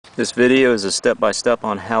This video is a step-by-step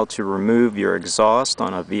on how to remove your exhaust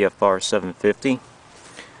on a VFR750.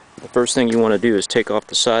 The first thing you want to do is take off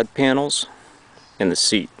the side panels and the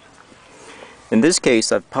seat. In this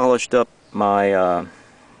case, I've polished up my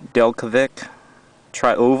Delcovic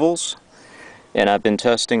tri-ovals, and I've been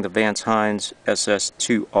testing the Vance Hines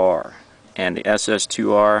SS2R. And the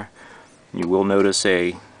SS2R, you will notice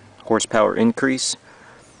a horsepower increase,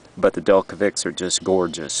 but the Delcovics are just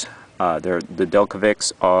gorgeous. The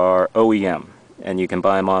Delcovics are OEM, and you can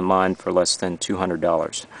buy them online for less than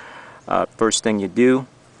 $200. First thing you do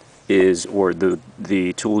is, or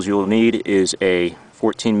the tools you'll need is a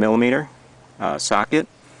 14mm socket.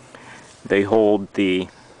 They hold the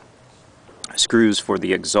screws for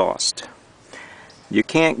the exhaust. You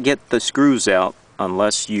can't get the screws out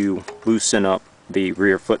unless you loosen up the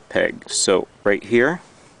rear foot peg. So right here,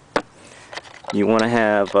 you want to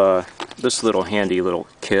have this little handy little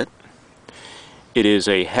kit. It is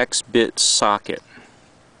a hex bit socket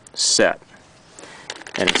set,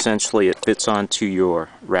 and essentially it fits onto your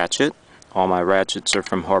ratchet. All my ratchets are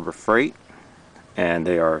from Harbor Freight, and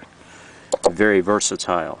they are very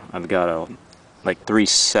versatile. I've got like 3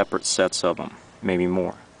 separate sets of them, maybe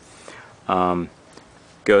more. Go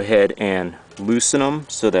ahead and loosen them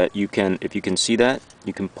so that you can, if you can see that,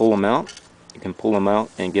 you can pull them out. You can pull them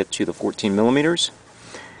out and get to the 14mm.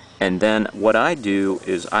 And then what I do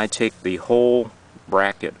is I take the whole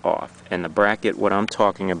bracket off, and the bracket, what I'm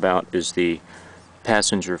talking about, is the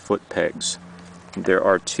passenger foot pegs. There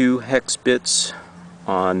are 2 hex bits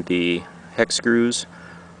on the hex screws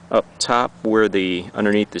up top where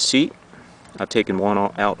underneath the seat. I've taken one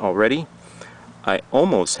out already. I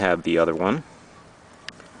almost have the other one,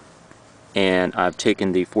 and I've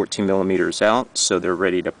taken the 14mm out, so they're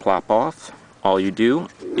ready to plop off. All you do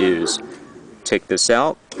is take this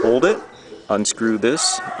out, hold it, unscrew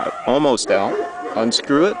this, almost out,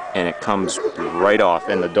 unscrew it, and it comes right off.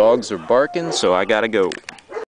 And the dogs are barking, so I gotta go.